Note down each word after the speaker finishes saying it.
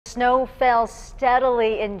Snow fell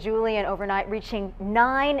steadily in Julian overnight, reaching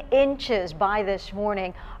 9 inches by this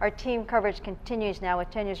morning. Our team coverage continues now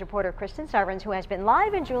with 10 News reporter Kristen Severance, who has been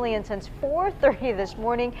live in Julian since 4:30 this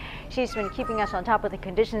morning. She's been keeping us on top of the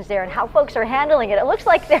conditions there and how folks are handling it. It looks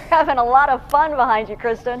like they're having a lot of fun behind you,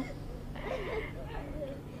 Kristen.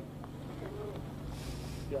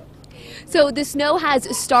 So the snow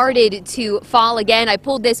has started to fall again. I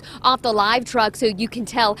pulled this off the live truck so you can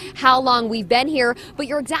tell how long we've been here. But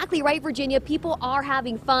you're exactly right, Virginia. People are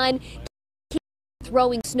having fun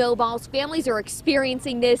throwing snowballs. Families are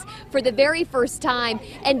experiencing this for the very first time.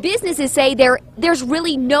 And businesses say there's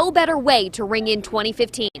really no better way to ring in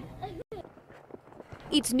 2015.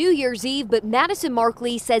 It's New Year's Eve, but Madison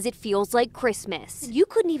Markley says it feels like Christmas. You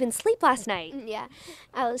couldn't even sleep last night. Yeah,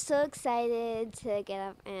 I was so excited to get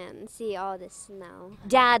up and see all the snow.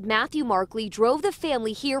 Dad Matthew Markley drove the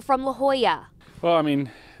family here from La Jolla. Well, I mean,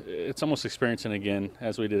 it's almost experiencing again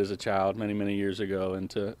as we did as a child many years ago, and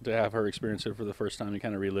to have her experience it for the first time, you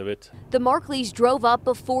kind of relive it. The Markleys drove up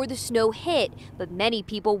before the snow hit, but many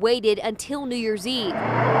people waited until New Year's Eve.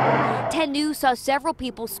 10 News saw several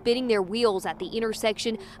people spinning their wheels at the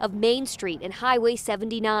intersection of Main Street and Highway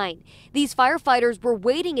 79. These firefighters were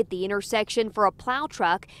waiting at the intersection for a plow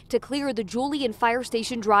truck to clear the Julian Fire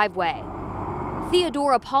Station driveway.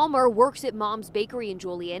 Theodora Palmer works at Mom's Bakery in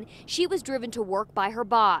Julian. She was driven to work by her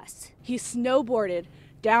boss. He snowboarded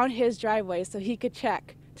down his driveway so he could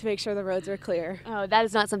check to make sure the roads were clear. Oh, that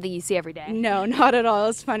is not something you see every day. No, not at all. It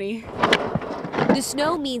was funny. The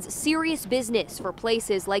snow means serious business for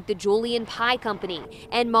places like the Julian Pie Company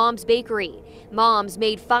and Mom's Bakery. Mom's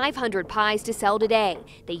made 500 pies to sell today.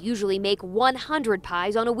 They usually make 100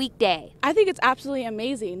 pies on a weekday. I think it's absolutely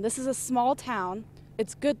amazing. This is a small town.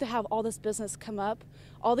 It's good to have all this business come up.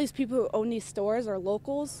 All these people who own these stores are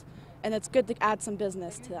locals, and it's good to add some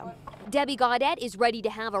business to them. Debbie Gaudette is ready to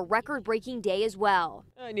have a record-breaking day as well.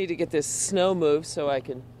 I need to get this snow moved so I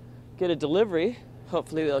can get a delivery.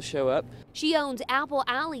 Hopefully they'll show up. She owns Apple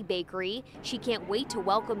Alley Bakery. She can't wait to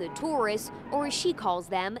welcome the tourists, or as she calls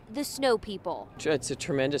them, the snow people. It's a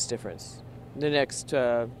tremendous difference. The next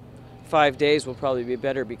 5 days will probably be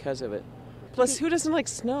better because of it. Plus, who doesn't like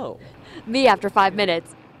snow? Me after 5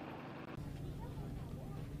 minutes.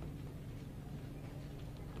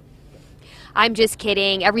 I'm just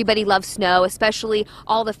kidding. Everybody loves snow, especially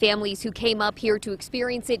all the families who came up here to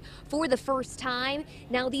experience it for the first time.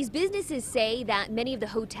 Now, these businesses say that many of the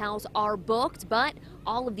hotels are booked, but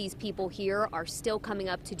all of these people here are still coming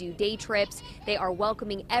up to do day trips. They are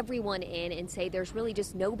welcoming everyone in and say there's really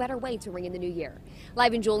just no better way to ring in the new year.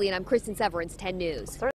 Live in Julian, I'm Kristen Severance, 10 News.